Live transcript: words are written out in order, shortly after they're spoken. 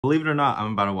Believe it or not,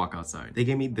 I'm about to walk outside. They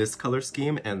gave me this color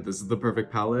scheme and this is the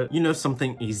perfect palette. You know,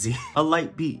 something easy. A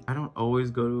light beat. I don't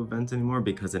always go to events anymore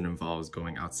because it involves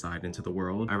going outside into the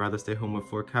world. I'd rather stay home with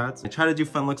 4 cats. I try to do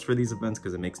fun looks for these events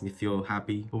because it makes me feel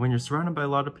happy. But when you're surrounded by a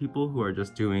lot of people who are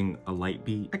just doing a light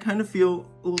beat, I kind of feel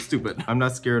a little stupid. I'm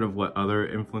not scared of what other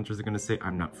influencers are gonna say.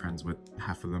 I'm not friends with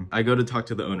half of them. I go to talk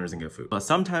to the owners and get food. But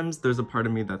sometimes there's a part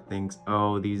of me that thinks,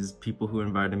 oh, these people who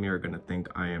invited me are gonna think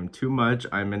I am too much.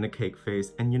 I'm in a cake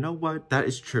face. And you know what? That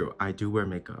is true. I do wear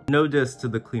makeup. No diss to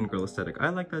the clean girl aesthetic. I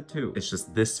like that too. It's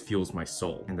just this fuels my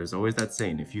soul. And there's always that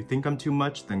saying, if you think I'm too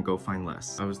much, then go find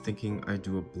less. I was thinking I'd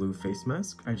do a blue face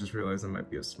mask. I just realized I might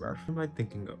be a Smurf. What am I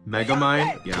thinking of?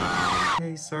 Megamind? Yeah.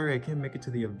 Hey, sorry, I can't make it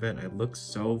to the event. I look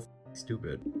so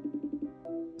stupid.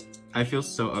 I feel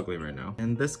so ugly right now.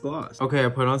 And this gloss. Okay, I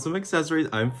put on some accessories.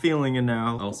 I'm feeling it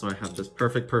now. Also, I have this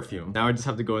perfect perfume. Now I just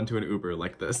have to go into an Uber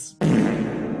like this.